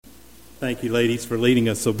Thank you, ladies, for leading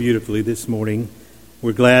us so beautifully this morning.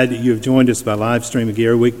 We're glad that you have joined us by live stream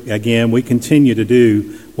again. We continue to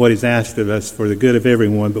do what is asked of us for the good of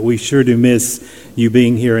everyone, but we sure do miss you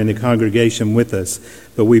being here in the congregation with us.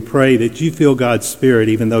 But we pray that you feel God's Spirit,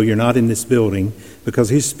 even though you're not in this building, because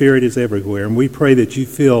His Spirit is everywhere. And we pray that you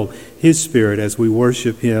feel His Spirit as we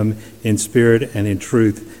worship Him in spirit and in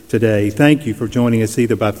truth today. Thank you for joining us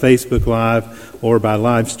either by Facebook Live or by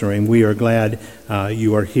live stream. We are glad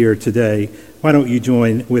you are here today. Why don't you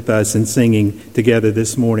join with us in singing together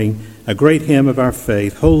this morning a great hymn of our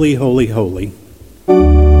faith, Holy, Holy, Holy.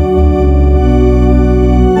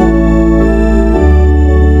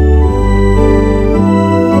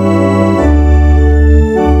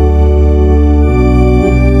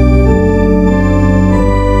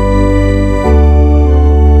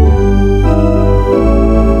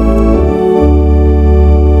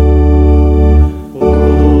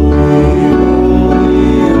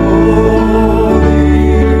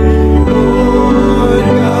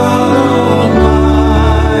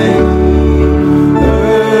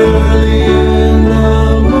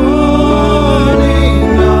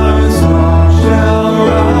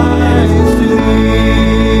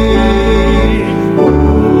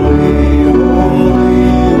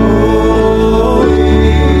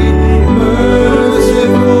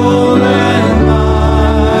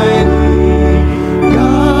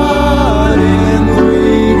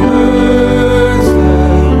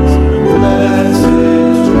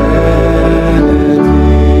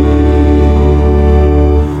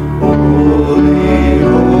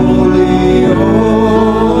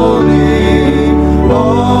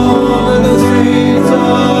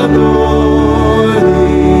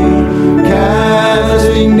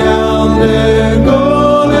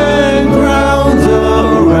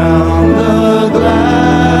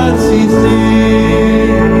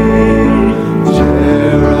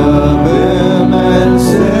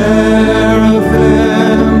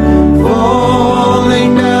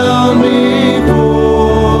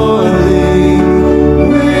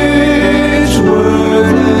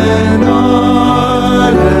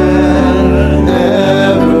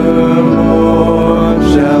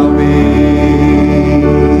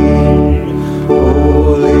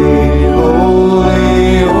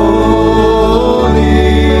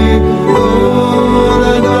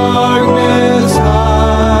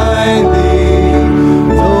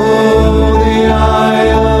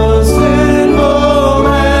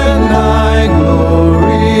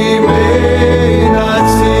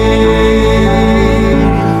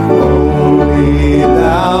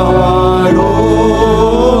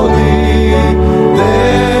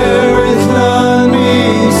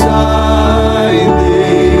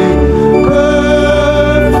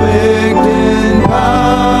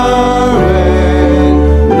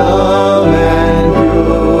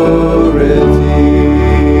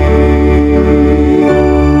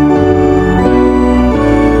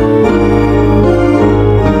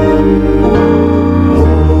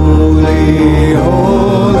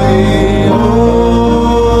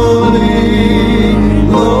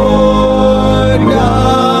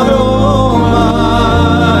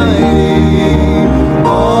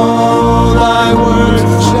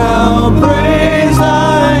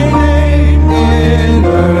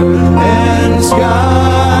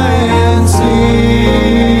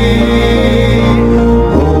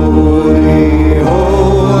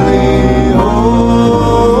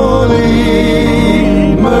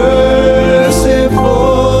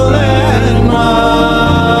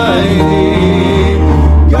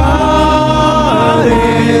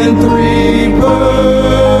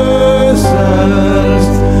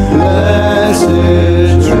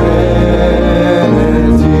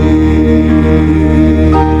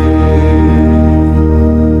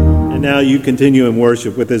 Continue in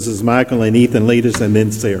worship with us as Michael and Ethan lead us, and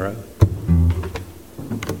then Sarah.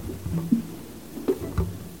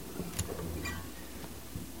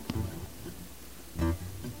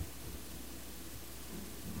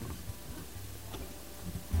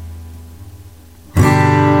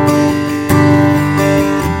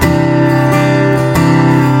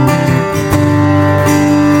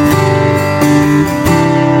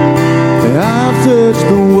 I've touched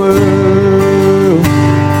the world,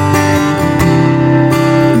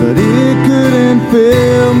 but it couldn't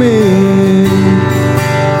fill me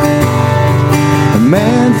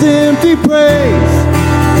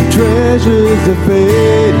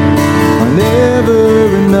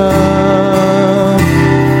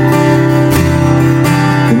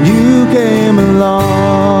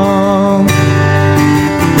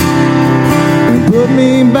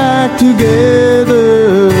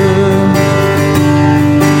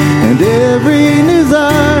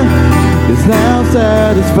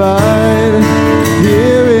satisfied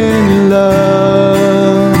here in your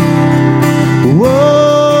love.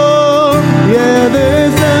 Whoa, yeah,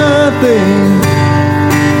 there's nothing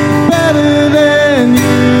better than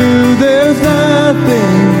you. There's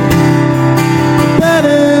nothing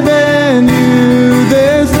better than you.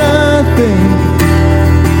 There's nothing.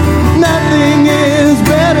 Nothing is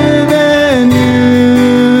better than you.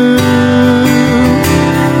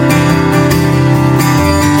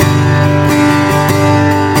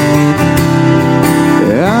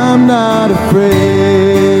 I'm not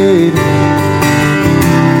afraid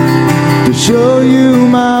to show you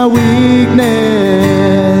my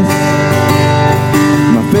weakness,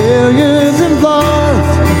 my failures and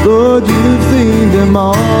flaws. Lord, you've seen them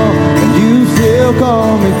all, and you still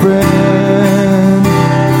call me friend.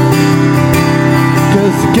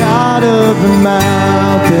 'Cause the God of the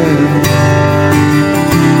mountain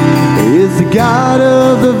is the God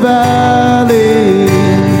of the valley.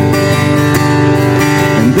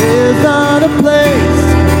 There's not a place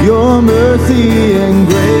your mercy and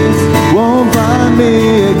grace won't find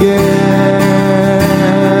me again.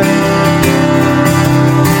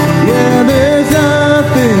 Yeah, there's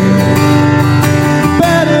nothing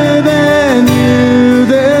better than you.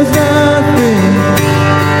 There's nothing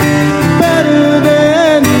better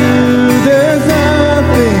than you. There's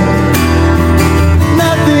nothing.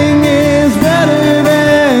 Nothing is better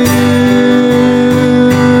than you.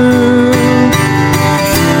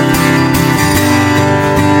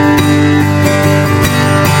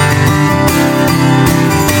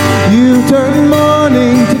 Turn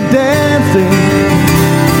mourning to dancing.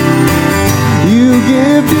 You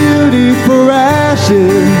give beauty for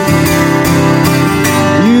ashes.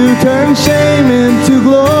 You turn shame into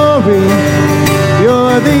glory.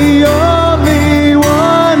 You're the only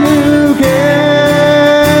one who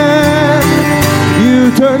can. You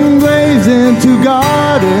turn graves into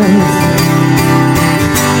gardens.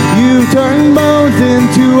 You turn bones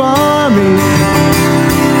into armies.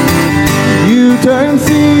 You turn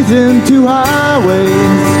seas into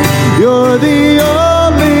highways. You're the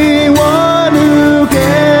only one who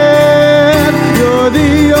can. You're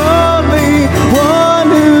the only one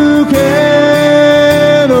who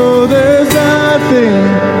can. Oh, there's nothing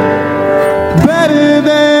better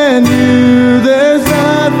than you. There's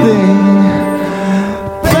nothing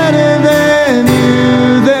better than you.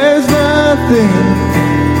 There's nothing.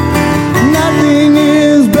 Nothing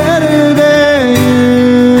is better than you.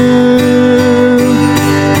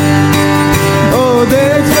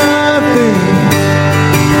 There's nothing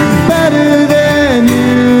better than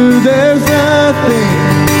you. There's nothing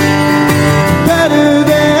better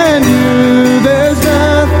than you. There's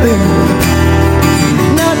nothing.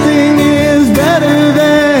 Nothing is better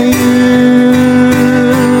than you.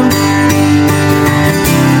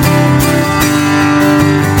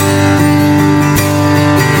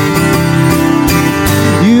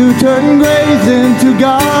 You turn graves into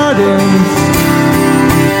gardens.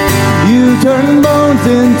 You turn bones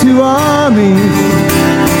into armies.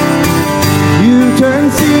 You turn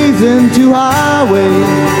seas into highways.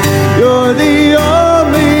 You're the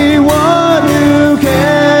only one who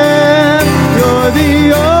can. You're the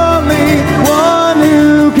only one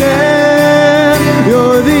who can.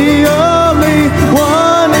 You're the only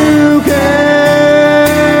one who can.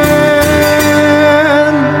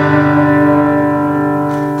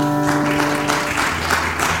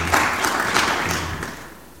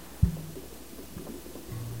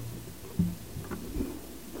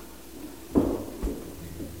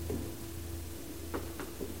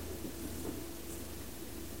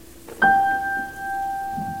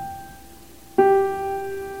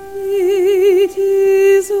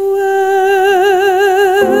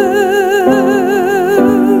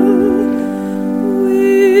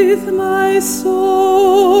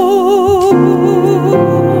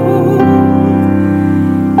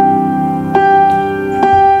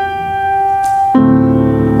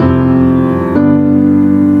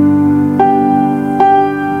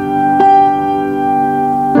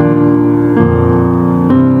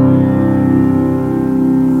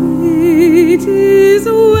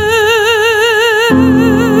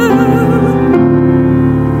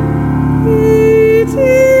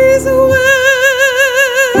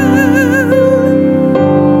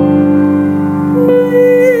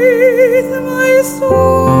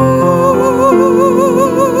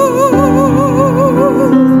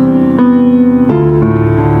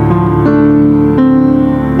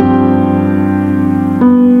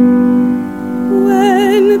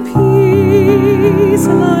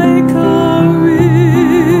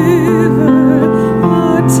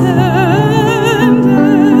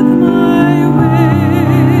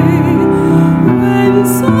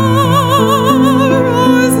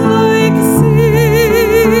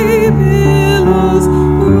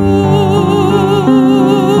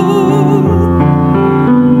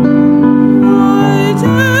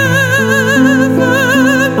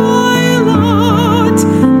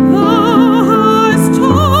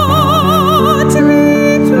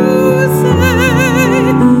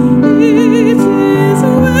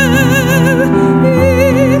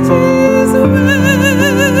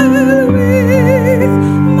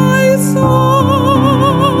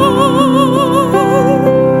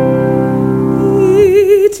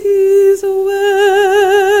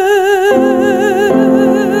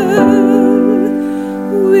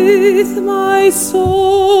 my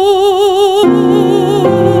soul.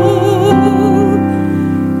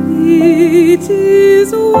 It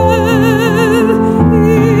is well,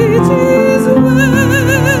 it is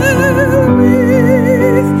well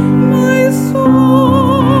with my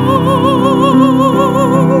soul.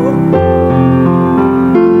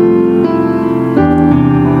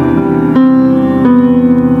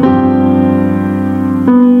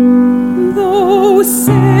 Though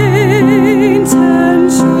Satan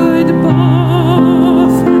should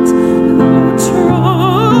buffet, though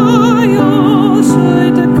trial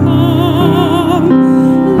should come,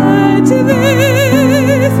 let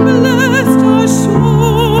this blessed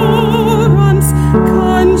assurance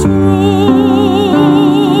control,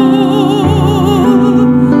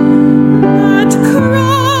 that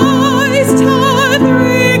Christ hath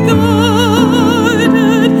regarded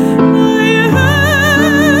my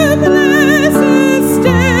helpless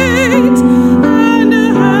estate, and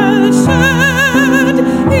hath shed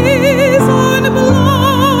his own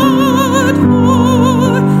blood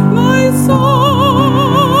for my soul.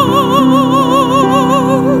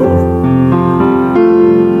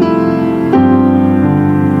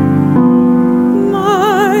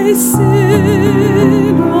 My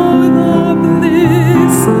sin, oh, the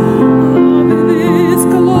bliss of this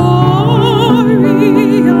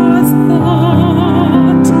glorious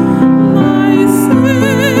thought. My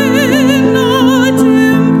sin not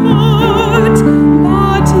impart, but the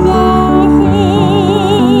whole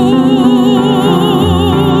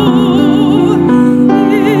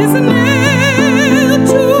is nailed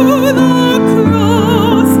to the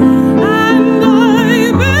cross, and I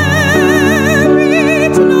bear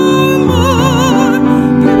it no more.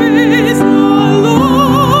 Praise the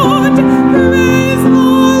Lord, praise the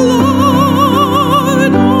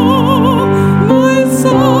Lord, oh my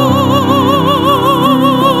soul.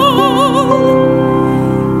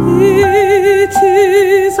 It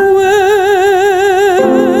is well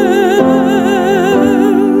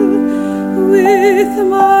with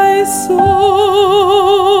my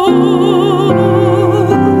soul.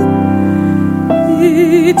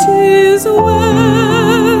 It is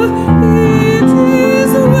well, it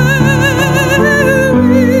is well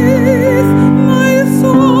with my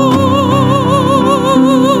soul.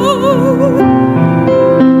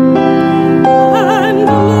 And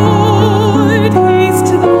Lord,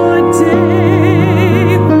 haste the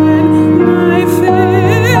day when my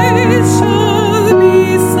face shall be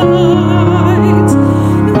sight.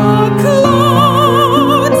 The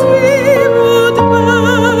clouds be rolled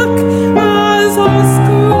back as a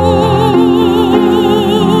scroll.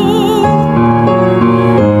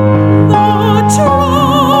 The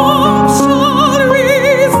trump shall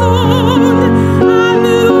resound, and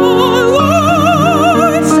the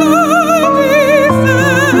Lord shall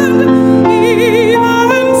descend.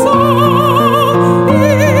 Even so,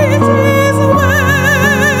 it is well with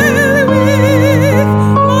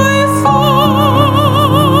my soul.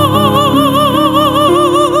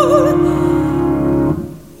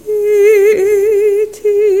 It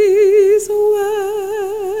is well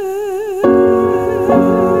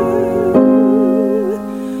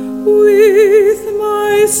with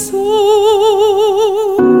my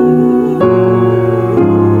soul.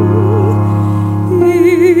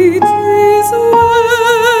 It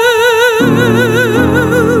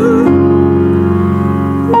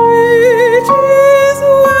is well. It is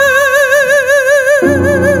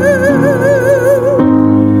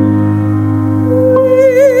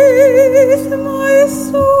well with my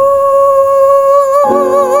soul.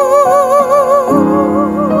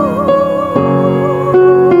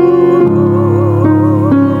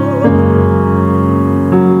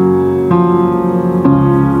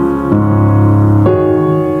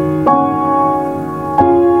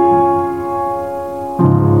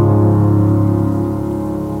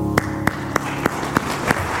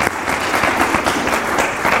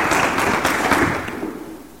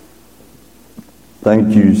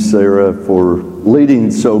 Thank you, Sarah, for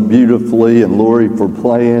leading so beautifully, and Lori for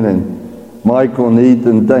playing, and Michael and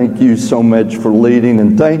Ethan, thank you so much for leading,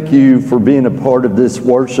 and thank you for being a part of this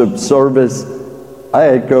worship service. I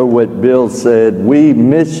echo what Bill said. We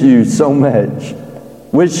miss you so much.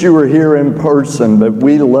 Wish you were here in person, but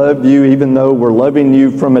we love you even though we're loving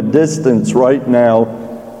you from a distance right now.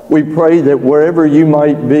 We pray that wherever you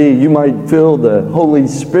might be, you might feel the Holy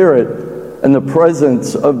Spirit and the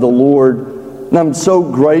presence of the Lord. And I'm so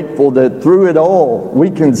grateful that through it all, we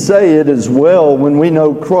can say it as well when we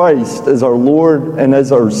know Christ as our Lord and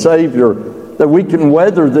as our Savior, that we can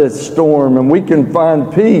weather this storm and we can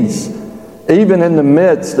find peace even in the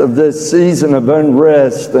midst of this season of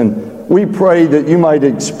unrest. And we pray that you might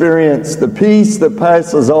experience the peace that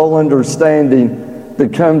passes all understanding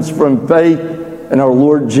that comes from faith in our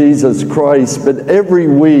Lord Jesus Christ. But every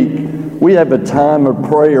week we have a time of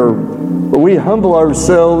prayer where we humble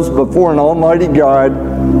ourselves before an almighty God,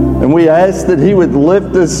 and we ask that he would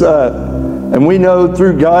lift us up. And we know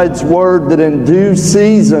through God's word that in due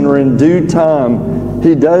season or in due time,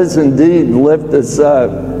 he does indeed lift us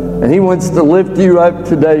up. And he wants to lift you up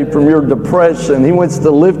today from your depression. He wants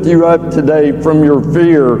to lift you up today from your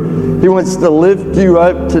fear. He wants to lift you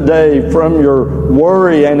up today from your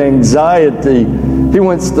worry and anxiety. He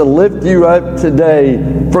wants to lift you up today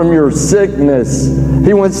from your sickness.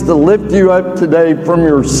 He wants to lift you up today from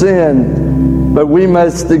your sin. But we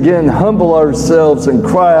must again humble ourselves and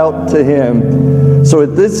cry out to him. So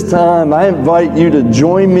at this time, I invite you to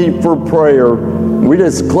join me for prayer. We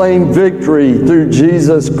just claim victory through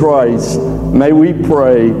Jesus Christ. May we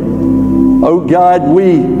pray. Oh God,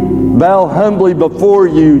 we bow humbly before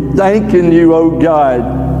you, thanking you, oh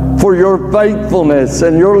God, for your faithfulness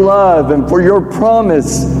and your love and for your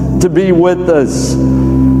promise to be with us.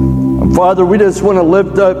 Father, we just want to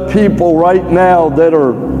lift up people right now that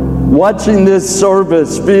are watching this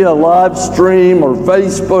service via live stream or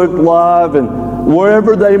Facebook Live and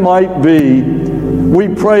wherever they might be. We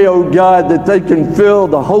pray, oh God, that they can feel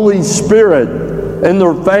the Holy Spirit in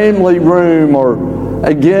their family room or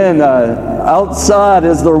again outside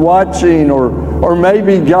as they're watching or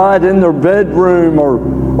maybe God in their bedroom or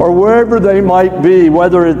wherever they might be,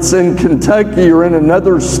 whether it's in Kentucky or in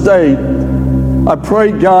another state. I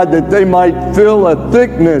pray, God, that they might feel a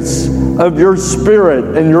thickness of your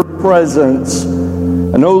Spirit and your presence.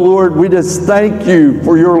 And oh Lord, we just thank you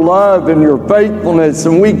for your love and your faithfulness.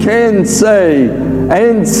 And we can say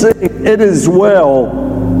and sing, it is well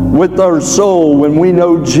with our soul when we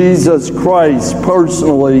know Jesus Christ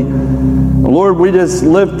personally. Lord, we just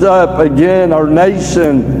lift up again our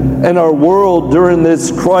nation and our world during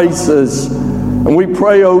this crisis. And we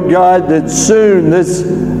pray, oh God, that soon this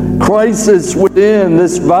crisis would end,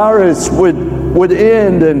 this virus would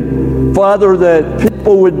end, and Father, that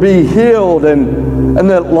people would be healed and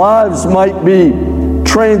that lives might be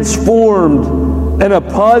transformed in a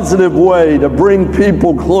positive way to bring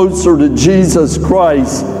people closer to Jesus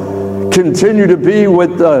Christ. Continue to be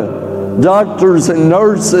with the doctors and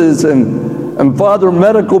nurses and Father,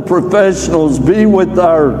 medical professionals. Be with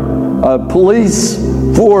our police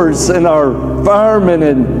force and our firemen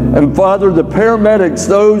and Father, the paramedics,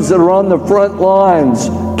 those that are on the front lines.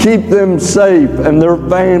 Keep them safe and their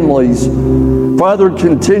families. Father,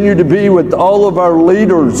 continue to be with all of our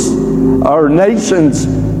leaders, our nation's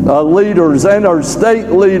leaders and our state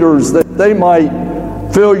leaders, that they might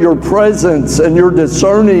feel your presence and your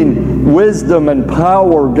discerning wisdom and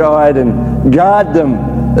power, God, and guide them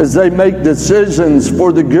as they make decisions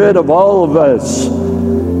for the good of all of us.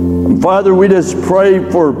 And Father, we just pray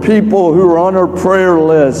for people who are on our prayer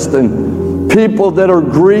list and people that are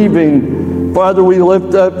grieving. Father, we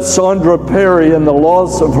lift up Sandra Perry and the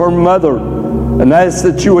loss of her mother and ask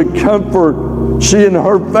that you would comfort she and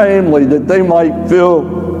her family, that they might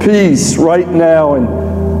feel peace right now.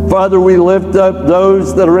 And Father, we lift up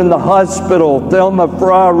those that are in the hospital, Thelma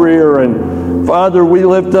Fryrear, and Father, we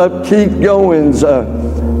lift up Keith Goins.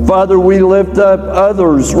 Father, we lift up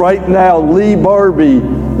others right now, Lee Barbie,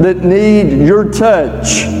 that need your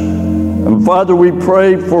touch. And Father, we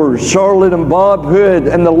pray for Charlotte and Bob Hood,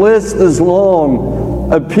 and the list is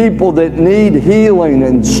long of people that need healing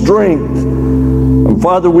and strength. And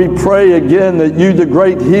Father, we pray again that you, the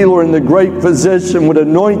great healer and the great physician, would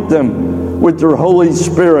anoint them with your Holy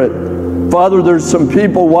Spirit. Father, there's some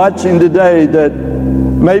people watching today that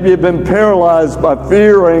maybe have been paralyzed by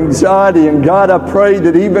fear or anxiety, and God, I pray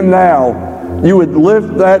that even now you would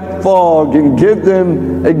lift that fog and give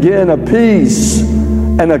them again a peace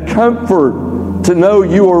and a comfort to know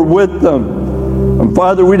you are with them. And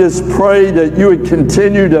Father, we just pray that you would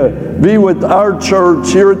continue to be with our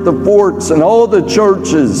church here at the Forks and all the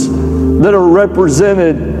churches that are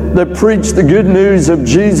represented that preach the good news of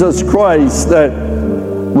Jesus Christ, that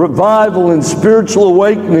revival and spiritual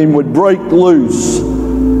awakening would break loose.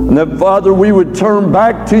 And that, Father, we would turn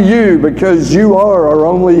back to you because you are our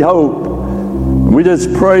only hope. And we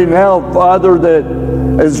just pray now, Father, that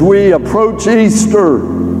as we approach Easter,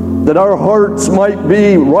 that our hearts might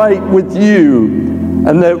be right with you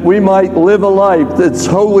and that we might live a life that's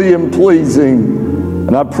holy and pleasing.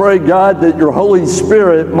 And I pray, God, that your Holy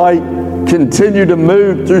Spirit might continue to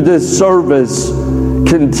move through this service,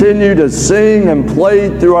 continue to sing and play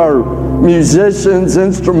through our musicians,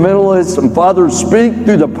 instrumentalists, and Father, speak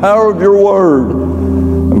through the power of your word.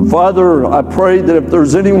 And Father, I pray that if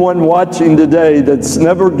there's anyone watching today that's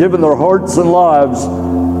never given their hearts and lives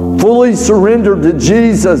fully surrendered to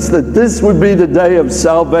Jesus, that this would be the day of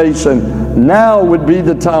salvation. Now would be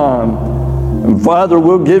the time. And Father,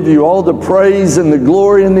 we'll give you all the praise and the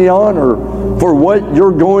glory and the honor for what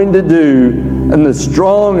you're going to do. In the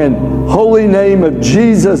strong and holy name of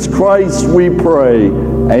Jesus Christ we pray.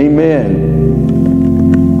 Amen.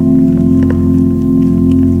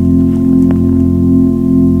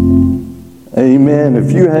 Amen.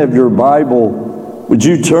 If you have your Bible, would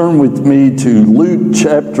you turn with me to Luke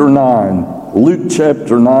chapter 9? Luke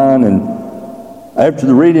chapter 9. And after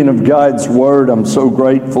the reading of God's Word, I'm so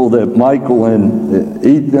grateful that Michael and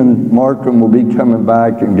Ethan Markham will be coming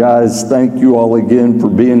back. And guys, thank you all again for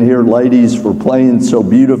being here. Ladies, for playing so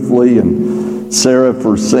beautifully. And Sarah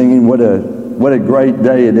for singing. What a great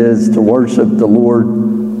day it is to worship the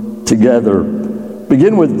Lord together.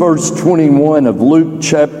 Begin with verse 21 of Luke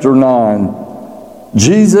chapter 9.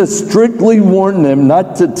 Jesus strictly warned them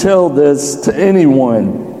not to tell this to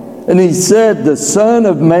anyone. And he said, the Son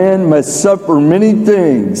of Man must suffer many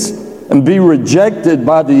things and be rejected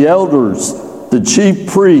by the elders, the chief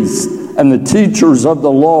priests, and the teachers of the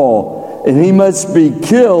law. And he must be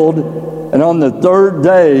killed, and on the third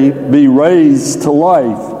day be raised to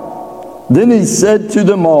life. Then he said to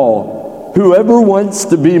them all, whoever wants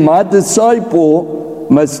to be my disciple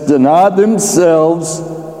must deny themselves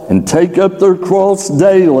and take up their cross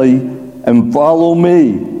daily and follow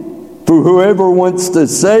me. For whoever wants to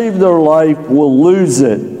save their life will lose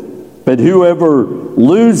it, but whoever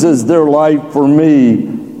loses their life for me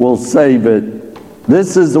will save it.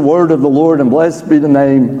 This is the word of the Lord, and blessed be the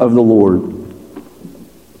name of the Lord.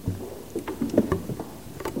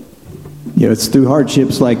 You know, it's through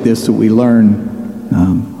hardships like this that we learn,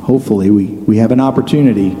 hopefully, we have an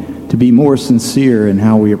opportunity to be more sincere in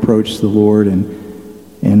how we approach the Lord, and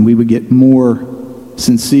we would get more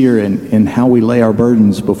sincere in how we lay our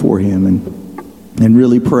burdens before Him and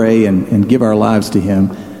really pray and give our lives to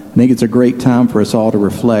Him. I think it's a great time for us all to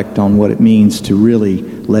reflect on what it means to really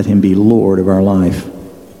let Him be Lord of our life.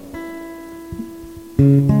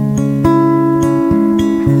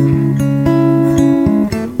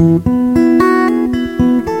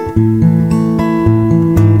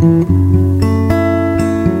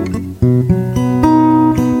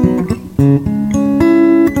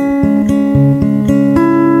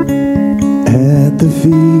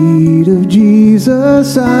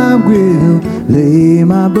 Jesus, I will lay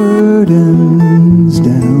my burdens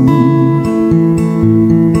down.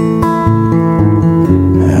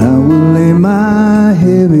 I will lay my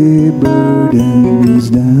heavy burdens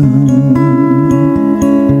down.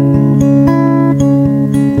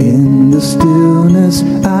 In the stillness,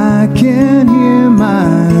 I can hear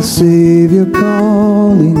my Savior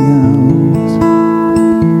calling out.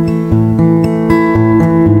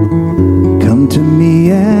 Come to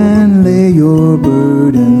me and lay your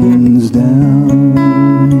burdens down.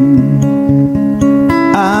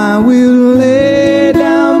 I will lay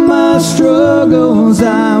down my struggles,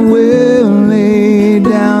 I will lay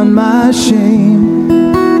down my shame,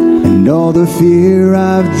 and all the fear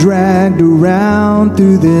I've dragged around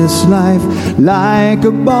through this life like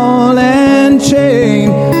a ball and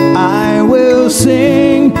chain. I will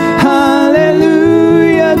sing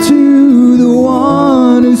hallelujah to the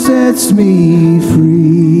one who sets me free.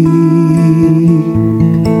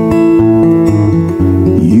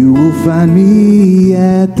 You will find me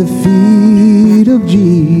at the feet of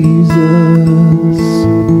Jesus.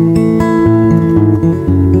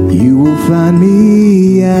 You will find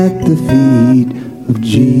me at the feet of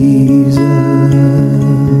Jesus.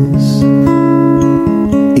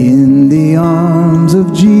 In the arms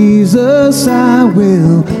of Jesus I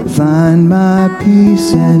will find my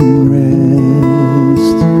peace and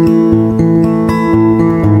rest.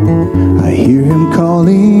 I hear Him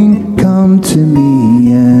calling, come to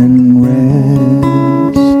me and rest.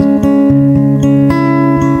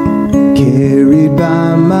 Carried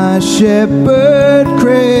by my shepherd,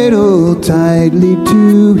 cradled tightly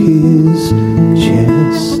to His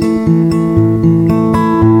chest.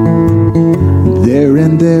 There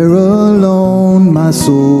and there alone my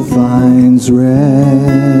soul finds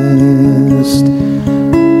rest.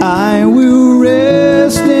 I will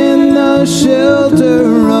rest in the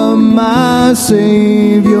shelter of my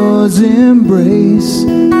Savior's embrace,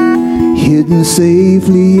 hidden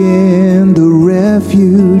safely in the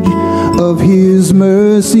refuge of His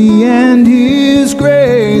mercy and His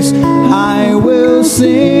grace. I will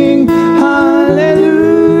sing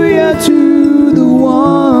hallelujah to the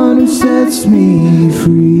one who sets me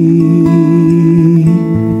free.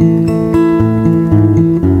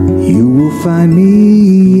 You will find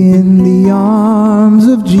me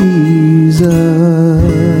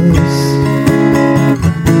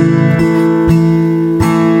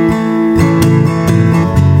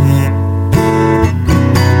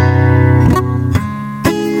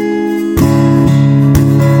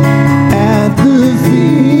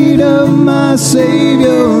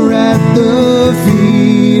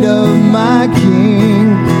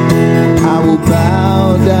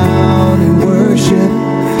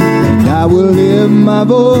my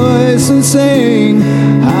voice and sing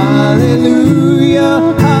hallelujah,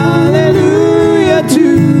 hallelujah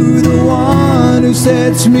to the one who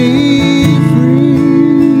sets me free.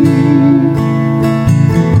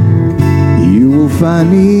 You will find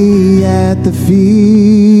me at the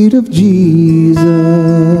feet of Jesus.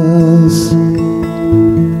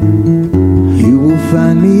 You will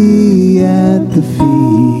find me at the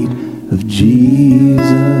feet of Jesus.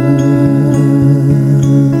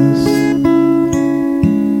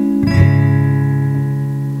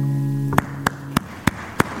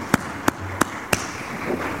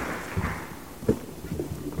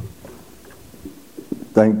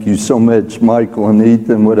 Thank you so much, Michael and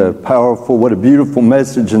Ethan. What a powerful, what a beautiful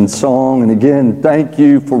message and song. And again, thank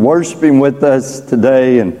you for worshiping with us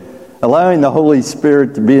today and allowing the Holy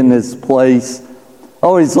Spirit to be in this place. I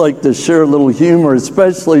always like to share a little humor,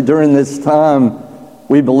 especially during this time.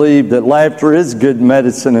 We believe that laughter is good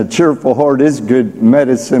medicine, a cheerful heart is good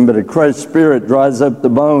medicine, but a crushed spirit dries up the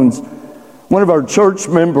bones. One of our church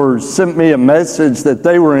members sent me a message that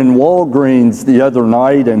they were in Walgreens the other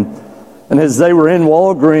night, and as they were in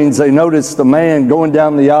Walgreens, they noticed a man going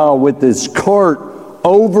down the aisle with his cart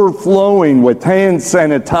overflowing with hand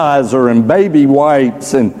sanitizer and baby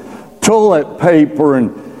wipes and toilet paper.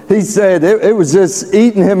 And he said it was just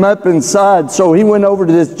eating him up inside. So he went over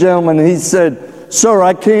to this gentleman and he said, "Sir,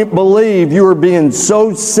 I can't believe you are being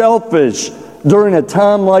so selfish during a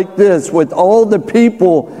time like this with all the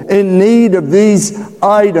people in need of these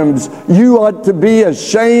items. You ought to be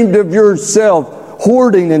ashamed of yourself,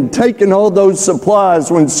 hoarding and taking all those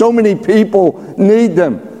supplies when so many people need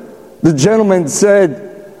them." The gentleman said,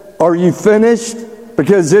 "Are you finished?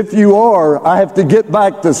 Because if you are, I have to get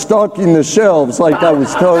back to stocking the shelves like I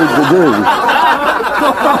was told to do."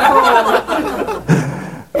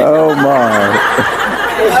 Oh my.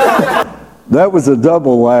 That was a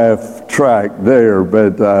double laugh track there,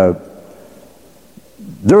 but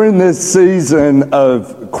during this season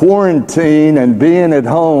of quarantine and being at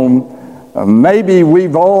home, maybe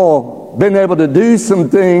we've all been able to do some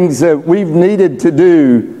things that we've needed to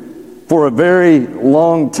do for a very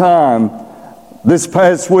long time. This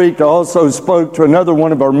past week, I also spoke to another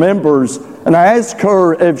one of our members, and I asked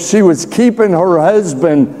her if she was keeping her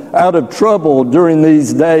husband out of trouble during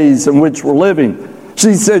these days in which we're living.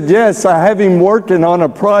 She said, "Yes, I have him working on a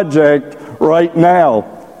project right now."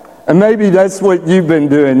 And maybe that's what you've been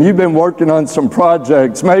doing. You've been working on some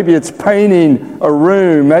projects. Maybe it's painting a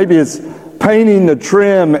room. Maybe it's painting the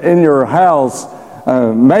trim in your house.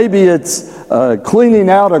 Maybe it's cleaning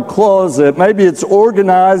out a closet. Maybe it's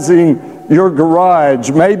organizing your garage.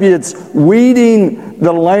 Maybe it's weeding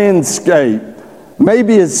the landscape.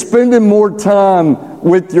 Maybe it's spending more time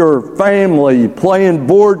with your family, playing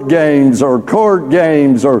board games or card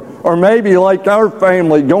games, or maybe like our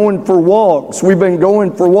family, going for walks. We've been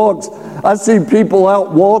going for walks. I see people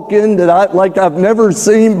out walking that I've never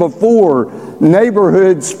seen before.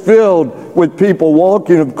 Neighborhoods filled with people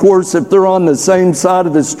walking. Of course, if they're on the same side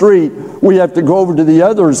of the street, we have to go over to the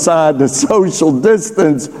other side to social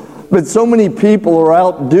distance. But so many people are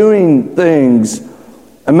out doing things.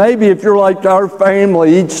 And maybe if you're like our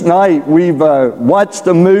family, each night we've watched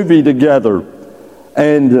a movie together.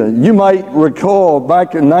 And you might recall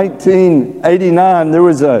back in 1989, there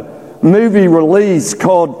was a movie release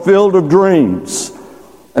called Field of Dreams.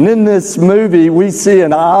 And in this movie, we see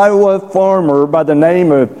an Iowa farmer by the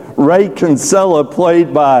name of Ray Kinsella,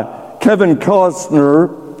 played by Kevin Costner,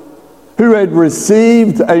 who had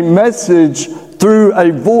received a message through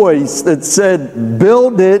a voice that said,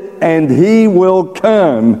 "Build it and he will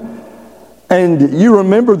come." And you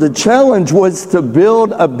remember the challenge was to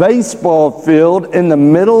build a baseball field in the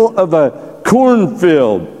middle of a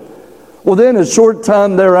cornfield. Well, then a short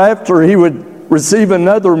time thereafter, he would receive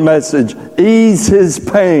another message, "Ease his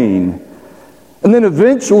pain." And then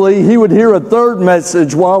eventually he would hear a third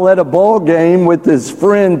message while at a ball game with his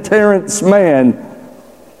friend Terrence Mann.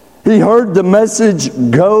 He heard the message,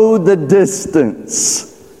 "Go the distance."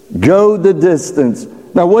 Go the distance.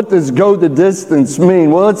 Now, what does go the distance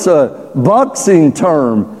mean? Well, it's a boxing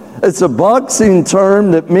term. It's a boxing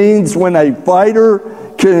term that means when a fighter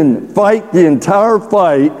can fight the entire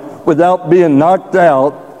fight without being knocked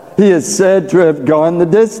out, he is said to have gone the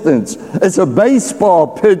distance. It's a baseball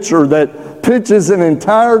pitcher that pitches an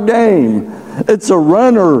entire game. It's a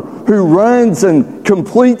runner who runs and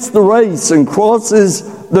completes the race and crosses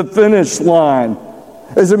the finish line.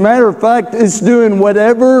 As a matter of fact, it's doing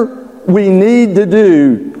whatever we need to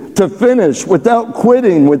do to finish without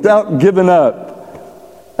quitting, without giving up.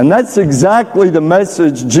 And that's exactly the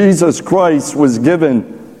message Jesus Christ was given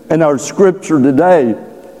in our scripture today.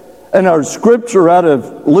 In our scripture out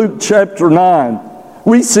of Luke chapter 9,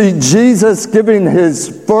 we see Jesus giving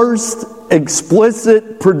his first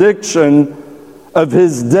explicit prediction of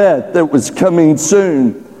his death that was coming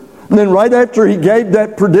soon. And then right after he gave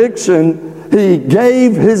that prediction, he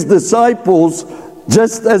gave his disciples,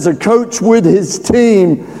 just as a coach would his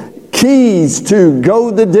team, keys to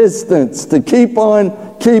go the distance, to keep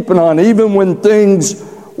on keeping on, even when things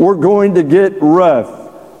were going to get rough.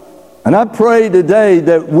 And I pray today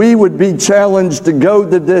that we would be challenged to go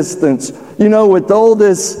the distance. You know, with all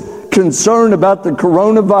this concern about the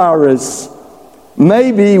coronavirus,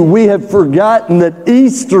 maybe we have forgotten that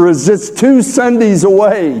Easter is just 2 Sundays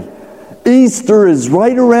away. Easter is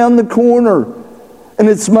right around the corner. And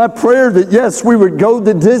it's my prayer that, yes, we would go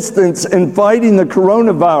the distance in fighting the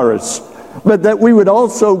coronavirus, but that we would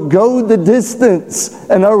also go the distance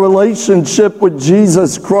in our relationship with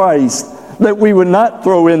Jesus Christ, that we would not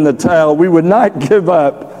throw in the towel, we would not give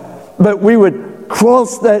up, but we would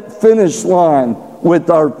cross that finish line with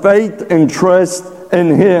our faith and trust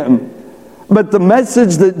in Him. But the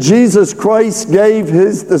message that Jesus Christ gave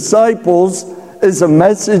His disciples is a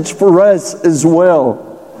message for us as well.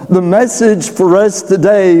 The message for us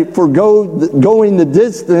today for going the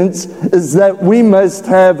distance is that we must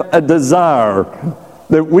have a desire.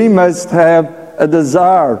 That we must have a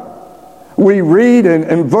desire. We read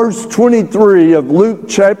in verse 23 of Luke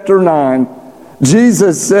chapter 9,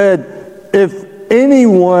 Jesus said, "If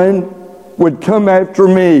anyone would come after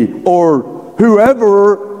me, or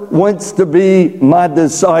whoever wants to be my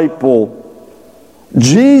disciple."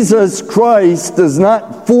 Jesus Christ does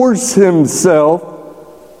not force Himself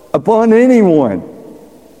upon anyone.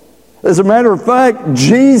 As a matter of fact,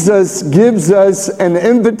 Jesus gives us an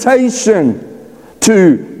invitation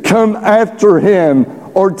to come after Him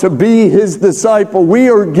or to be His disciple. We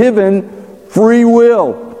are given free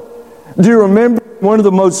will. Do you remember one of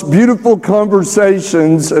the most beautiful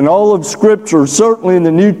conversations in all of Scripture, certainly in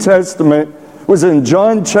the New Testament, was in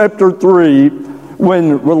John chapter 3,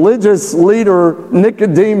 when religious leader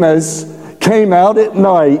Nicodemus came out at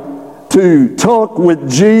night to talk with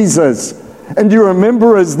Jesus. And do you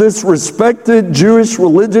remember, as this respected Jewish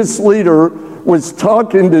religious leader was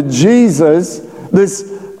talking to Jesus, this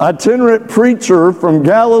itinerant preacher from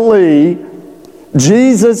Galilee,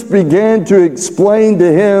 Jesus began to explain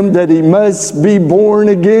to him that he must be born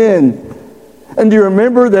again. And do you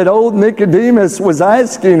remember that old Nicodemus was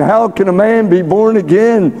asking, how can a man be born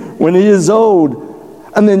again when he is old?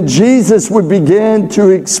 And then Jesus would begin to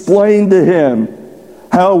explain to him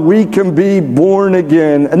how we can be born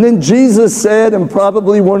again. And then Jesus said, and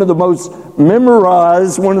probably one of the most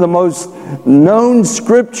memorized, one of the most known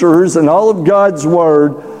scriptures in all of God's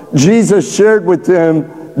Word, Jesus shared with them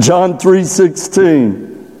John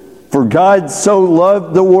 3:16. "For God so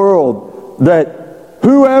loved the world that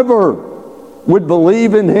whoever would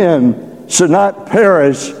believe in Him should not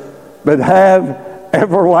perish, but have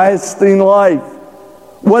everlasting life."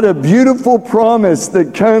 What a beautiful promise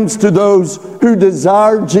that comes to those who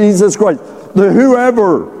desire Jesus Christ. The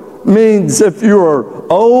whoever means if you are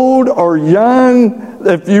old or young,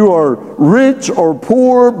 if you are rich or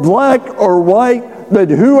poor, black or white,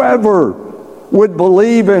 that whoever would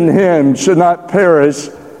believe in Him should not perish,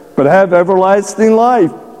 but have everlasting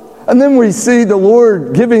life. And then we see the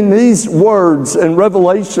Lord giving these words in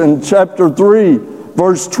Revelation chapter 3,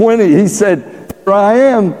 verse 20. He said, "Here I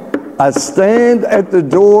am. I stand at the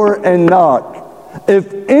door and knock. If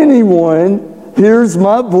anyone hears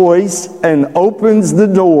my voice and opens the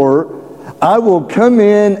door, I will come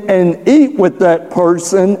in and eat with that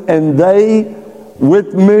person and they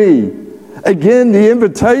with me." Again, the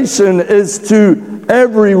invitation is to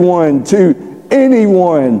everyone, to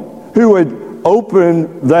anyone who would open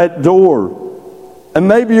that door. And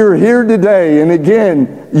maybe you're here today, and again,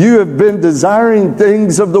 you have been desiring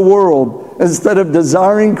things of the world instead of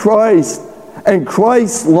desiring Christ. And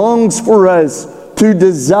Christ longs for us to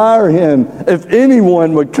desire Him. "If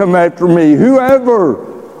anyone would come after me, whoever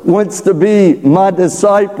wants to be my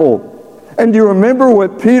disciple." And do you remember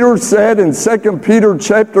what Peter said in 2 Peter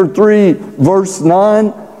chapter 3, verse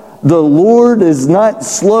 9? "The Lord is not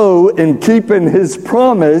slow in keeping His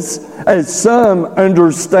promise, as some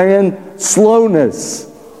understand slowness.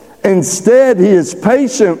 Instead, He is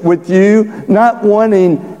patient with you, not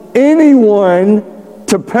wanting anyone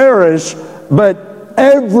to perish, but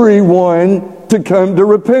everyone to come to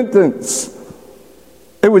repentance."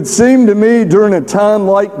 It would seem to me during a time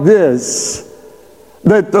like this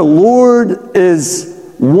that the Lord is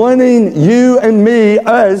wanting you and me,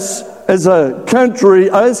 us as a country,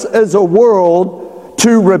 us as a world,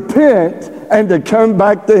 to repent and to come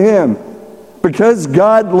back to Him. Because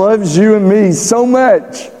God loves you and me so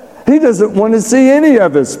much, He doesn't want to see any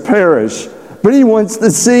of us perish, But He wants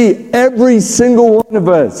to see every single one of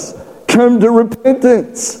us come to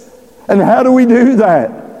repentance. And how do we do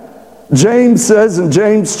that? James says in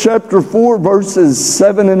James chapter 4, verses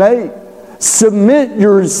 7 and 8, submit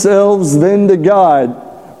yourselves then to God.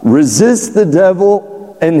 Resist the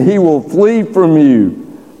devil, and he will flee from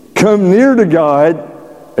you. Come near to God,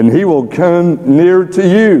 and He will come near to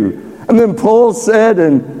you. And then Paul said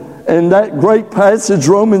in that great passage,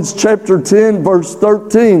 Romans chapter 10, verse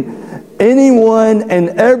 13, anyone and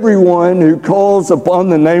everyone who calls upon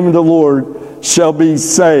the name of the Lord shall be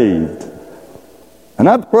saved. And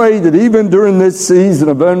I pray that even during this season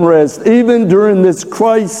of unrest, even during this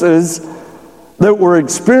crisis that we're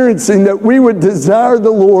experiencing, that we would desire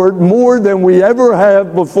the Lord more than we ever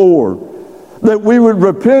have before. That we would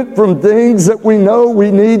repent from things that we know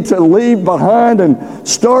we need to leave behind and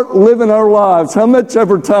start living our lives. How much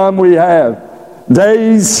ever time we have,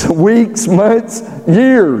 days, weeks, months,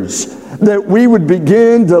 years, that we would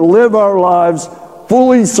begin to live our lives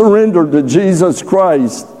fully surrendered to Jesus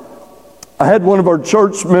Christ. I had one of our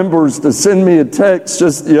church members to send me a text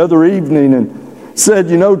just the other evening and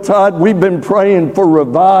said, you know, Todd, we've been praying for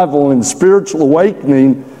revival and spiritual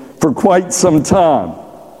awakening for quite some time.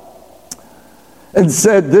 And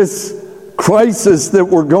said this crisis that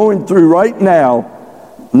we're going through right now,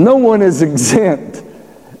 no one is exempt.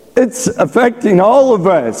 It's affecting all of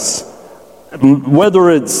us, whether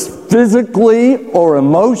it's physically or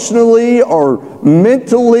emotionally or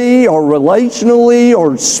mentally or relationally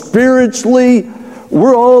or spiritually.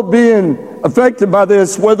 We're all being affected by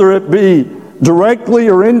this, whether it be directly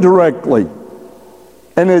or indirectly.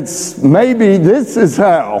 And it's maybe this is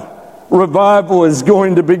how revival is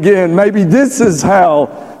going to begin. Maybe this is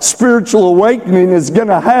how spiritual awakening is going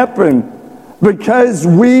to happen, because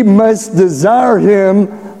we must desire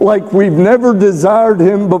Him like we've never desired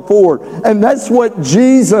Him before. And that's what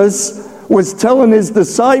Jesus was telling His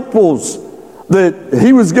disciples, that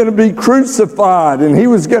He was going to be crucified and He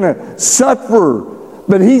was going to suffer.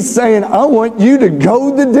 But He's saying, I want you to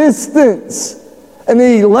go the distance. And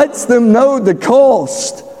He lets them know the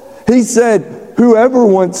cost. He said, whoever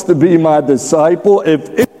wants to be my disciple, if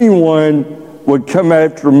anyone would come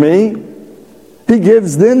after me, He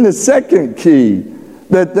gives them the second key,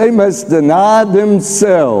 that they must deny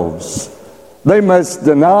themselves. They must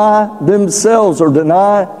deny themselves, or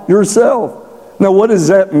deny yourself. Now, what does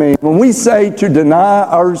that mean? When we say to deny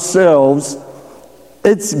ourselves,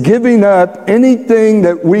 it's giving up anything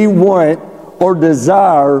that we want or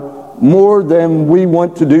desire more than we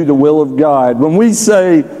want to do the will of God. When we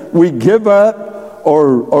say we give up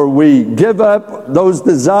or we give up those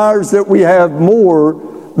desires that we have more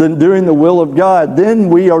than doing the will of God, then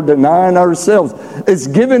we are denying ourselves. It's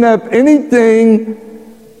giving up anything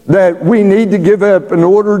that we need to give up in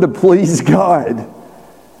order to please God.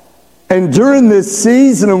 And during this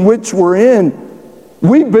season in which we're in,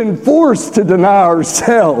 we've been forced to deny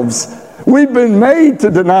ourselves. We've been made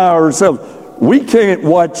to deny ourselves. We can't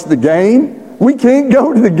watch the game. We can't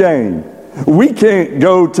go to the game. We can't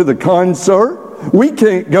go to the concert. We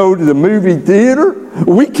can't go to the movie theater.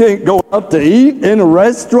 We can't go out to eat in a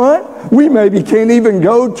restaurant. We maybe can't even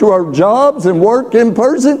go to our jobs and work in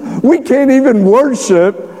person. We can't even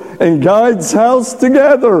worship in God's house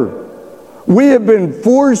together. We have been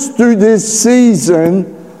forced through this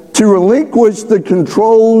season to relinquish the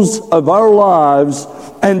controls of our lives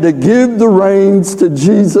and to give the reins to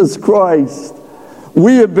Jesus Christ.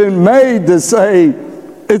 We have been made to say,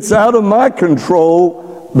 it's out of my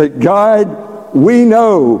control, but God, we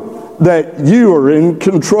know that you are in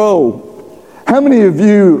control. How many of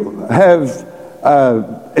you have,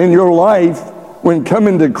 in your life, when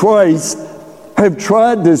coming to Christ, have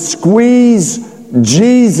tried to squeeze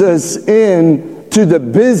Jesus in to the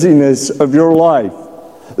busyness of your life?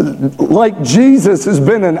 Like Jesus has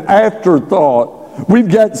been an afterthought. We've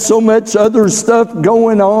got so much other stuff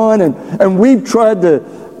going on, and we've tried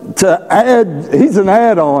to add, He's an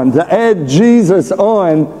add-on, to add Jesus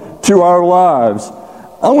on to our lives.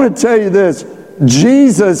 I want to tell you this,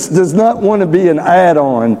 Jesus does not want to be an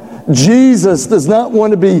add-on. Jesus does not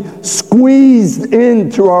want to be squeezed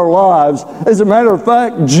into our lives. As a matter of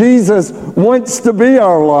fact, Jesus wants to be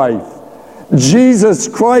our life. Jesus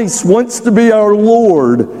Christ wants to be our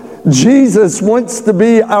Lord. Jesus wants to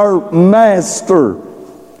be our Master.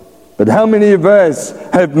 But how many of us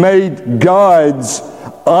have made gods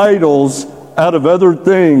idols out of other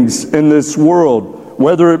things in this world?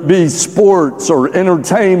 Whether it be sports or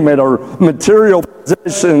entertainment or material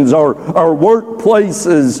possessions or our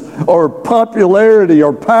workplaces or popularity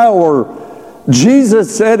or power.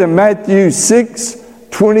 Jesus said in Matthew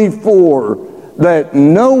 6:24 that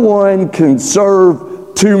no one can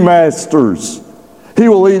serve two masters. He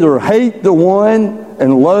will either hate the one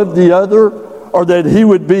and love the other, or that he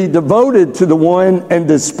would be devoted to the one and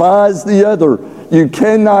despise the other. You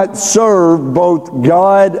cannot serve both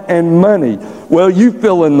God and money. Well, you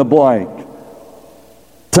fill in the blank.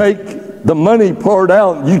 Take the money part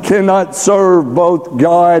out. You cannot serve both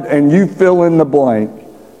God and you fill in the blank.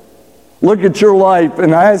 Look at your life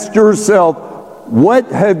and ask yourself, what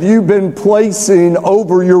have you been placing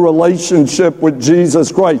over your relationship with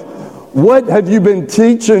Jesus Christ? What have you been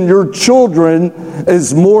teaching your children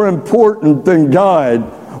is more important than God?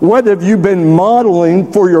 What have you been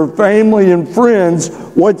modeling for your family and friends?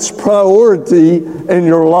 What's priority in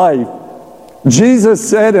your life? Jesus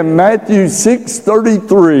said in Matthew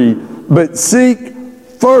 6:33, but seek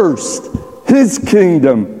first His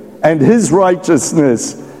kingdom and His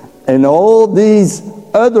righteousness, and all these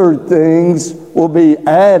other things will be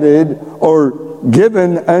added or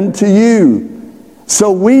given unto you.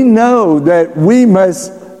 So we know that we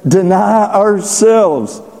must deny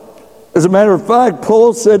ourselves. As a matter of fact,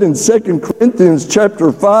 Paul said in 2 Corinthians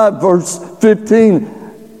chapter 5, verse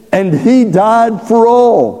 15, and He died for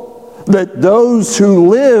all, that those who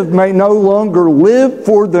live may no longer live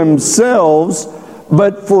for themselves,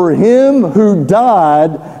 but for Him who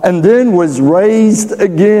died and then was raised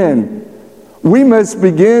again. We must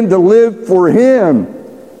begin to live for Him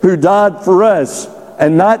who died for us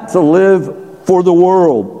and not to live for the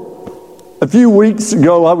world. A few weeks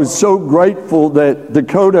ago, I was so grateful that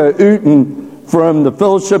Dakota Uten from the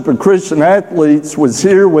Fellowship of Christian Athletes was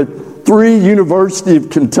here with 3 University of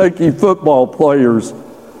Kentucky football players.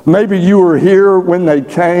 Maybe you were here when they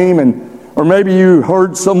came, or maybe you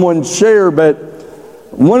heard someone share, but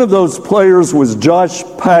one of those players was Josh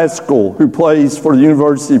Paschal, who plays for the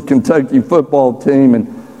University of Kentucky football team.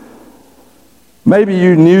 And maybe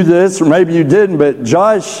you knew this or maybe you didn't, but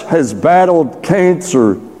Josh has battled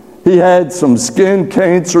cancer. He had some skin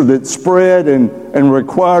cancer that spread and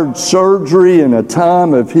required surgery and a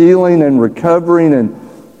time of healing and recovering. And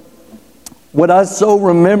what I so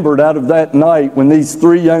remembered out of that night when these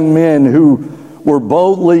 3 young men who were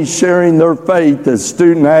boldly sharing their faith as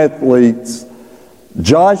student athletes,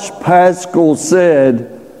 Josh Paschal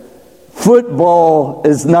said, football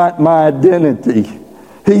is not my identity.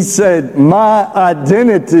 He said, my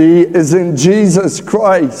identity is in Jesus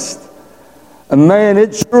Christ. And man,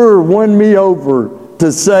 it sure won me over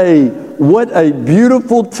to say, what a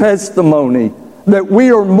beautiful testimony that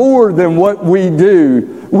we are more than what we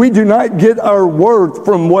do. We do not get our worth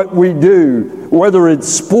from what we do, whether it's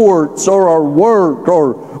sports or our work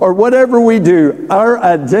or whatever we do. Our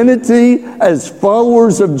identity as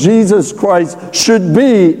followers of Jesus Christ should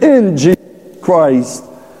be in Jesus Christ.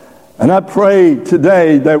 And I pray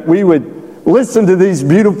today that we would listen to these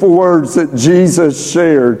beautiful words that Jesus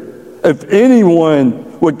shared. If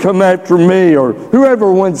anyone would come after me, or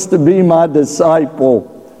whoever wants to be my disciple,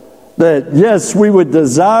 that yes, we would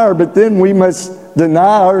desire, but then we must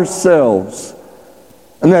deny ourselves.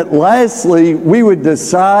 And that lastly, we would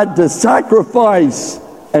decide to sacrifice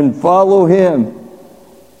and follow Him.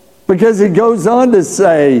 Because He goes on to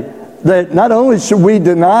say that not only should we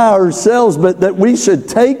deny ourselves, but that we should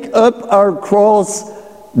take up our cross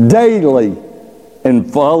daily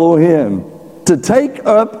and follow Him. To take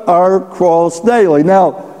up our cross daily.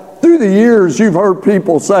 Now, through the years, you've heard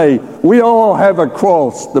people say, we all have a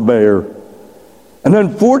cross to bear. And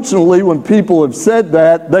unfortunately, when people have said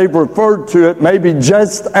that, they've referred to it maybe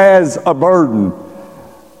just as a burden.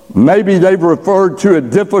 Maybe they've referred to a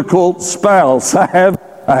difficult spouse. I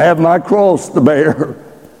have my cross to bear.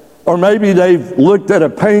 Or maybe they've looked at a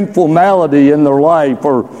painful malady in their life,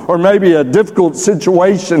 or maybe a difficult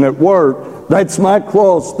situation at work. That's my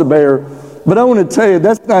cross to bear. But I want to tell you,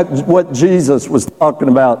 that's not what Jesus was talking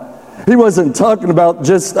about. He wasn't talking about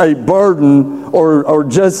just a burden or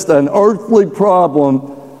just an earthly problem.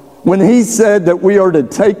 When He said that we are to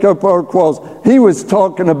take up our cross, He was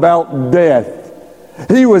talking about death.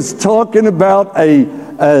 He was talking about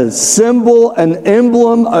a symbol, an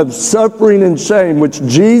emblem of suffering and shame, which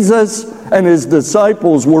Jesus and His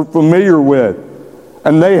disciples were familiar with.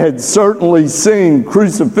 And they had certainly seen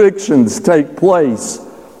crucifixions take place.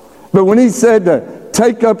 But when He said to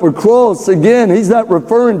take up a cross, again, He's not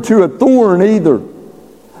referring to a thorn either.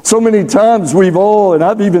 So many times we've all, and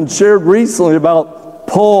I've even shared recently about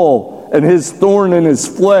Paul and his thorn in his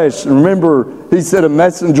flesh. And remember, he said a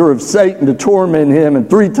messenger of Satan to torment him. And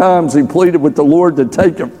 3 times he pleaded with the Lord to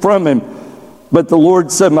take it from him. But the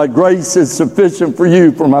Lord said, my grace is sufficient for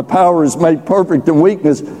you, for my power is made perfect in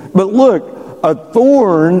weakness. But look, a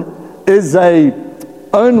thorn is a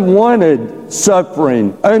unwanted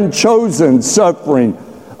suffering, unchosen suffering,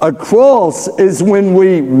 A cross is when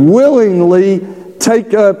we willingly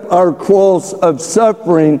take up our cross of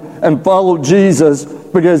suffering and follow Jesus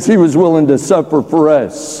because he was willing to suffer for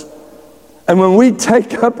us. And when we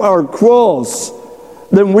take up our cross,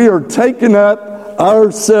 then we are taking up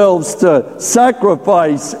ourselves to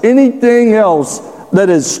sacrifice anything else that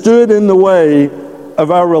has stood in the way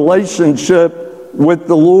of our relationship with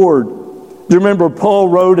the Lord. Do you remember Paul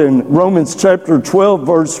wrote in Romans chapter 12,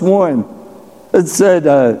 verse 1? It said,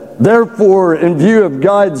 therefore, in view of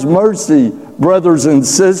God's mercy, brothers and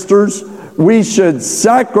sisters, we should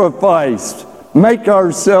sacrifice, make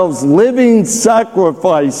ourselves living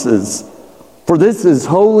sacrifices. For this is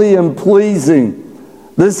holy and pleasing.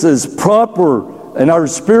 This is proper in our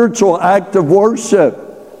spiritual act of worship,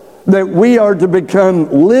 that we are to become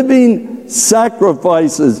living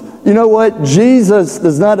sacrifices. You know what? Jesus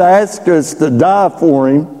does not ask us to die for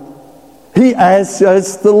him. He asks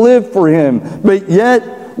us to live for him. But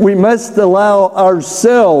yet, we must allow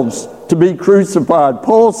ourselves to be crucified.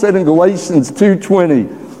 Paul said in Galatians 2:20,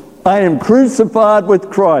 I am crucified with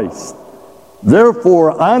Christ.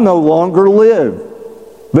 Therefore, I no longer live,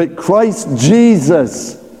 but Christ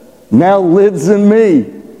Jesus now lives in me.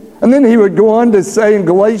 And then he would go on to say in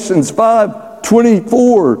Galatians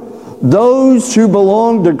 5:24, those who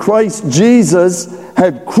belong to Christ Jesus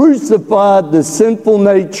have crucified the sinful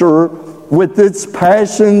nature with its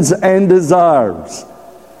passions and desires.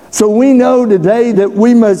 So we know today that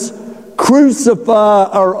we must crucify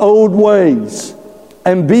our old ways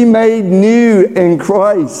and be made new in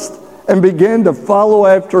Christ and begin to follow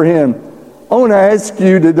after him. I want to ask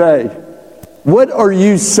you today, what are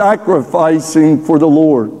you sacrificing for the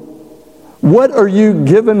Lord? What are you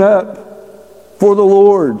giving up for the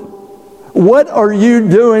Lord? What are you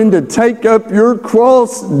doing to take up your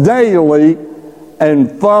cross daily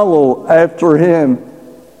and follow after him?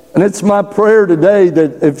 And it's my prayer today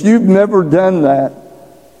that if you've never done that,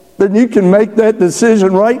 then you can make that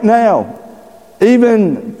decision right now.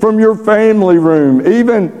 Even from your family room,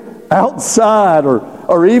 even outside,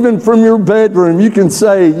 or even from your bedroom, you can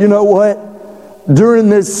say, you know what? During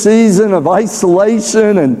this season of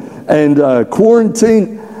isolation and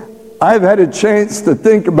quarantine, I've had a chance to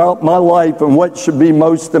think about my life and what should be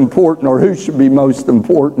most important or who should be most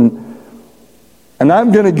important. And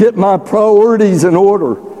I'm going to get my priorities in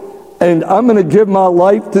order. And I'm going to give my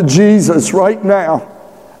life to Jesus right now.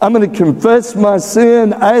 I'm going to confess my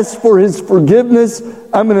sin, ask for his forgiveness.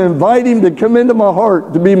 I'm going to invite him to come into my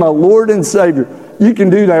heart to be my Lord and Savior. You can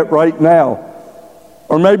do that right now.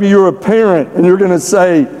 Or maybe you're a parent and you're going to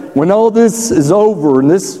say, when all this is over and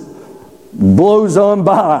this blows on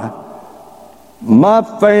by, my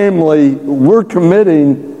family, we're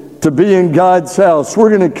committing to be in God's house. We're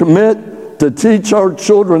going to commit to teach our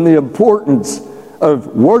children the importance of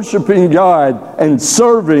worshiping God and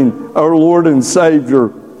serving our Lord and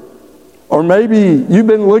Savior. Or maybe you've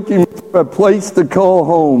been looking for a place to call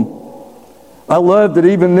home. I love that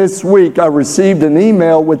even this week I received an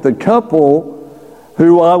email with a couple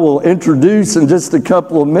who I will introduce in just a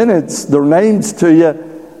couple of minutes, their names to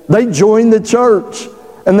you. They joined the church.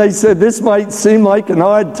 And they said, this might seem like an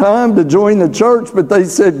odd time to join the church, but they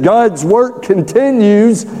said, God's work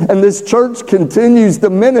continues, and this church continues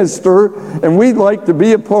to minister, and we'd like to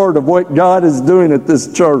be a part of what God is doing at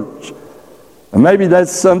this church. And maybe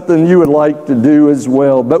that's something you would like to do as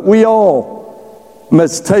well. But we all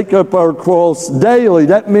must take up our cross daily.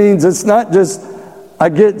 That means it's not just I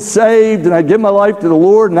get saved and I give my life to the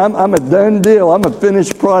Lord and I'm a done deal. I'm a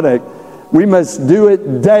finished product. We must do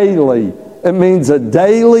it daily. It means a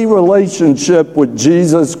daily relationship with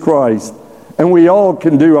Jesus Christ. And we all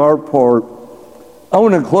can do our part. I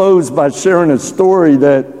want to close by sharing a story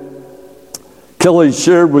that Kelly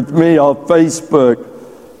shared with me off Facebook.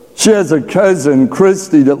 She has a cousin,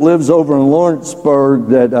 Christy, that lives over in Lawrenceburg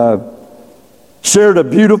that shared a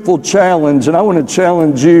beautiful challenge. And I want to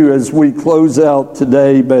challenge you as we close out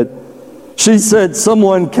today. But she said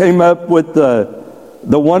someone came up with the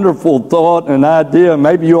wonderful thought and idea.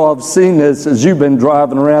 Maybe you all have seen this as you've been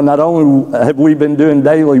driving around. Not only have we been doing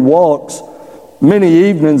daily walks, many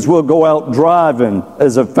evenings we'll go out driving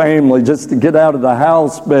as a family just to get out of the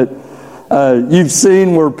house. But you've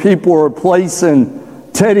seen where people are placing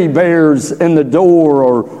teddy bears in the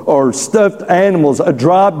door or stuffed animals, a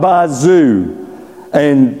drive-by zoo.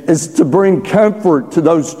 And it's to bring comfort to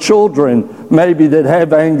those children maybe that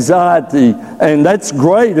have anxiety. And that's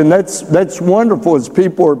great and that's wonderful as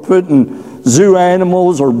people are putting zoo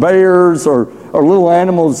animals or bears or little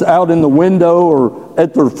animals out in the window or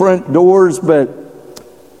at their front doors. But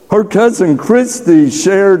her cousin Christy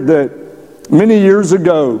shared that many years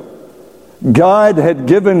ago God had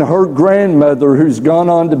given her grandmother, who's gone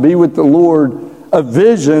on to be with the Lord, a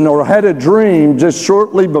vision or had a dream just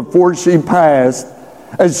shortly before she passed,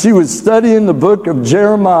 as she was studying the book of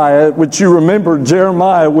Jeremiah, which you remember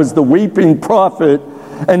Jeremiah was the weeping prophet,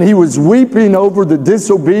 and he was weeping over the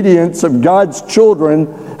disobedience of God's children,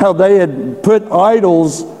 how they had put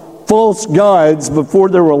idols, false gods, before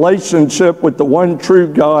their relationship with the one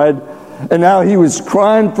true God, and now he was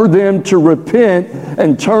crying for them to repent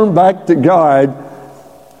and turn back to God.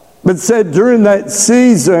 But said during that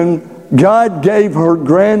season, God gave her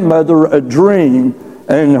grandmother a dream,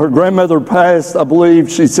 and her grandmother passed, I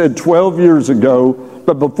believe she said 12 years ago,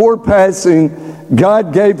 but before passing,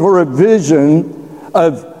 God gave her a vision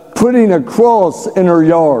of putting a cross in her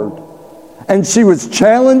yard. And she was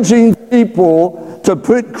challenging people to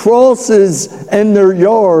put crosses in their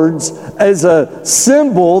yards as a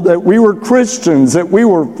symbol that we were Christians, that we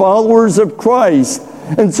were followers of Christ.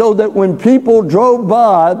 And so that when people drove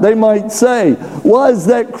by, they might say, "Why is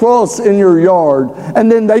that cross in your yard?"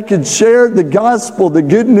 And then they could share the gospel, the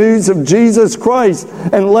good news of Jesus Christ,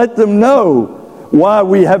 and let them know why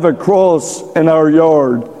we have a cross in our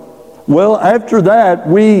yard. Well, after that,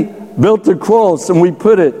 we built a cross and we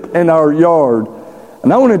put it in our yard.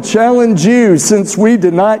 And I want to challenge you, since we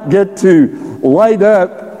did not get to light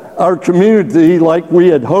up our community like we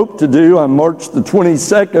had hoped to do on March the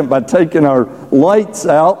 22nd by taking our lights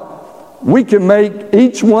out, we can make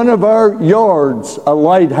each one of our yards a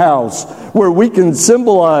lighthouse where we can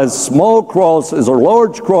symbolize small crosses or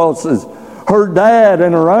large crosses. Her dad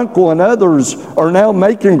and her uncle and others are now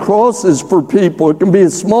making crosses for people. It can be a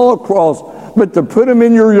small cross, but to put them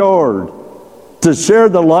in your yard, to share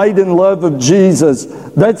the light and love of Jesus.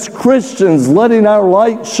 That's Christians letting our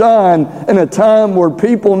light shine in a time where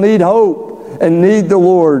people need hope and need the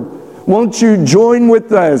Lord. Won't you join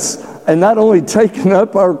with us and not only taking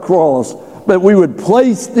up our cross, but we would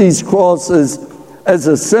place these crosses as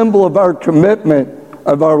a symbol of our commitment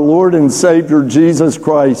of our Lord and Savior Jesus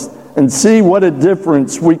Christ, and see what a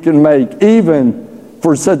difference we can make even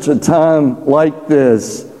for such a time like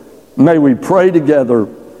this. May we pray together.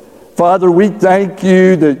 Father, we thank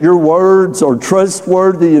you that your words are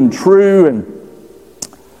trustworthy and true. And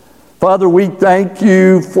Father, we thank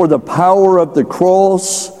you for the power of the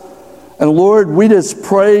cross. And Lord, we just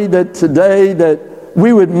pray that today that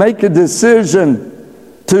we would make a decision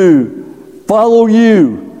to follow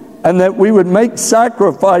you, and that we would make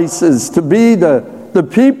sacrifices to be the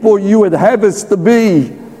people you would have us to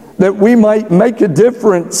be, that we might make a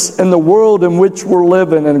difference in the world in which we're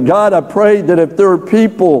living. And God, I pray that if there are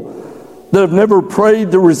people that have never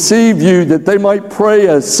prayed to receive you, that they might pray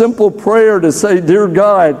a simple prayer to say, "Dear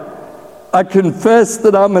God, I confess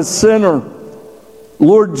that I'm a sinner.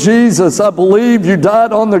 Lord Jesus, I believe you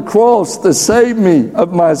died on the cross to save me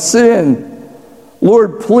of my sin.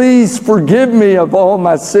 Lord, please forgive me of all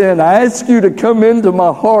my sin. I ask you to come into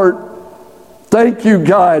my heart. Thank you,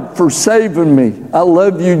 God, for saving me. I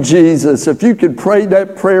love you, Jesus." If you could pray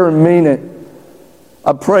that prayer and mean it,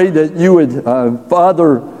 I pray that you would,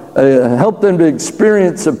 Father, help them to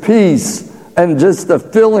experience a peace and just a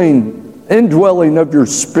filling, indwelling of your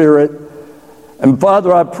Spirit. And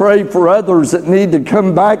Father, I pray for others that need to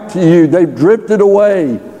come back to you. They've drifted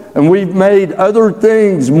away, and we've made other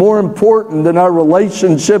things more important than our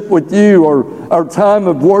relationship with you or our time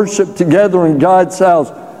of worship together in God's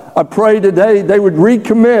house. I pray today they would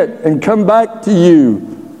recommit and come back to you.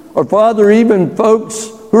 Or Father, even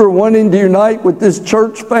folks who are wanting to unite with this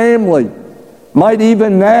church family might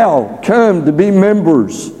even now come to be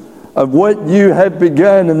members of what you have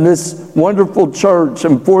begun in this wonderful church,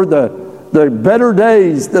 and for the better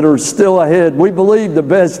days that are still ahead. We believe the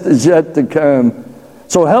best is yet to come.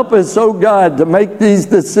 So help us, oh God, to make these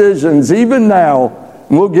decisions even now,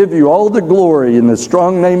 and we'll give you all the glory in the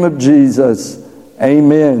strong name of Jesus.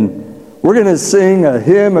 Amen. We're going to sing a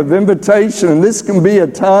hymn of invitation, and this can be a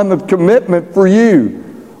time of commitment for you.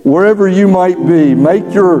 Wherever you might be,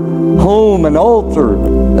 make your home an altar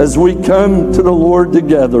as we come to the Lord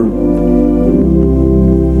together.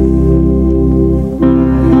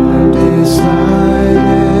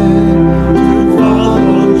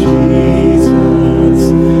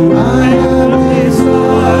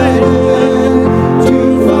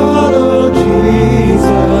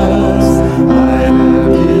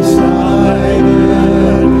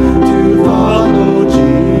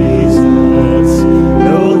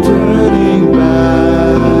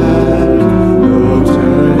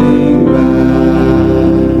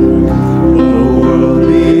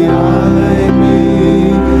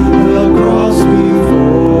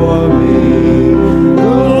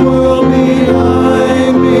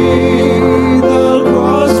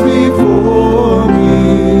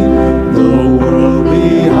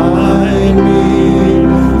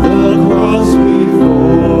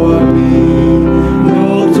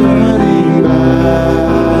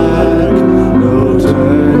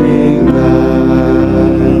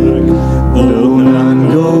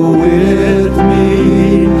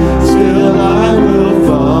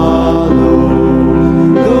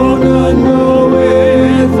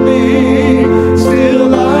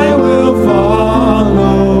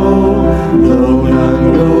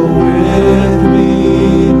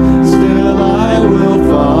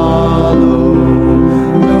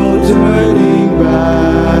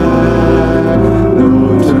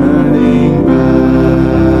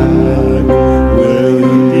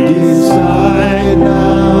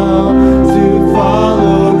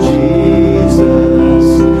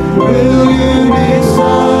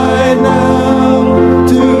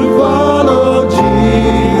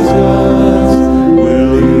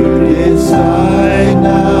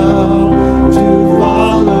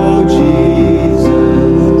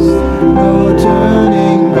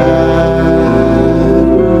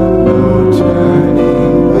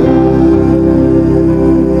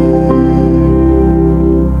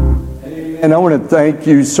 And I want to thank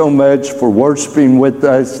you so much for worshiping with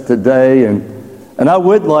us today. And I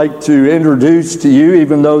would like to introduce to you,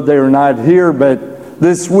 even though they're not here, but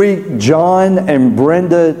this week, John and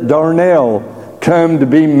Brenda Darnell come to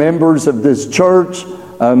be members of this church,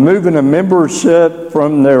 moving a membership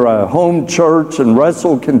from their home church in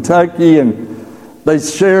Russell, Kentucky. And they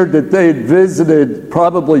shared that they had visited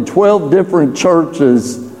probably 12 different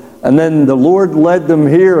churches, and then the Lord led them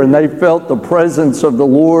here, and they felt the presence of the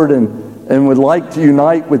Lord and would like to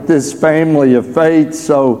unite with this family of faith.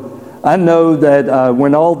 So I know that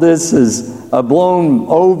when all this is blown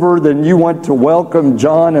over, then you want to welcome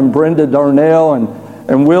John and Brenda Darnell,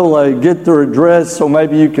 and we'll get their address, so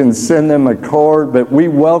maybe you can send them a card. But we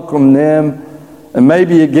welcome them. And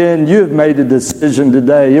maybe again, you have made a decision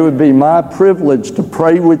today. It would be my privilege to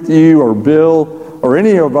pray with you, or Bill, or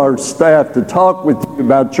any of our staff, to talk with you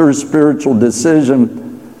about your spiritual decision.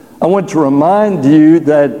 I want to remind you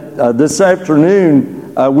that this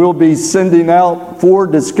afternoon we'll be sending out 4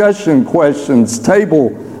 discussion questions, table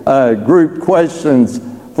group questions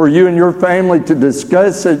for you and your family to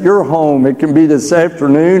discuss at your home. It can be this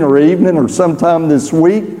afternoon or evening or sometime this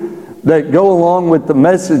week, that go along with the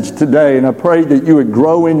message today. And I pray that you would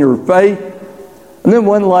grow in your faith. And then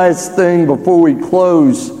one last thing before we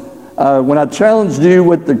close. When I challenged you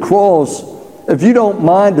with the cross, if you don't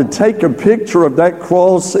mind to take a picture of that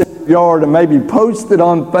cross in your yard and maybe post it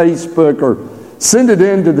on Facebook or send it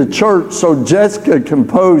into the church so Jessica can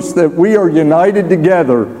post that we are united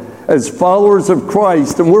together as followers of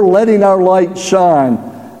Christ, and we're letting our light shine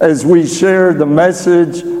as we share the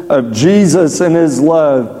message of Jesus and His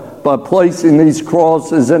love by placing these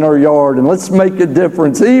crosses in our yard. And let's make a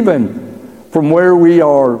difference even from where we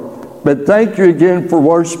are. But thank you again for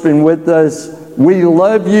worshiping with us. We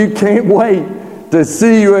love you. Can't wait to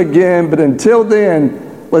see you again. But until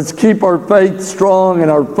then, let's keep our faith strong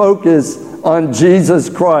and our focus on Jesus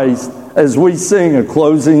Christ as we sing a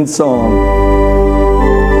closing song.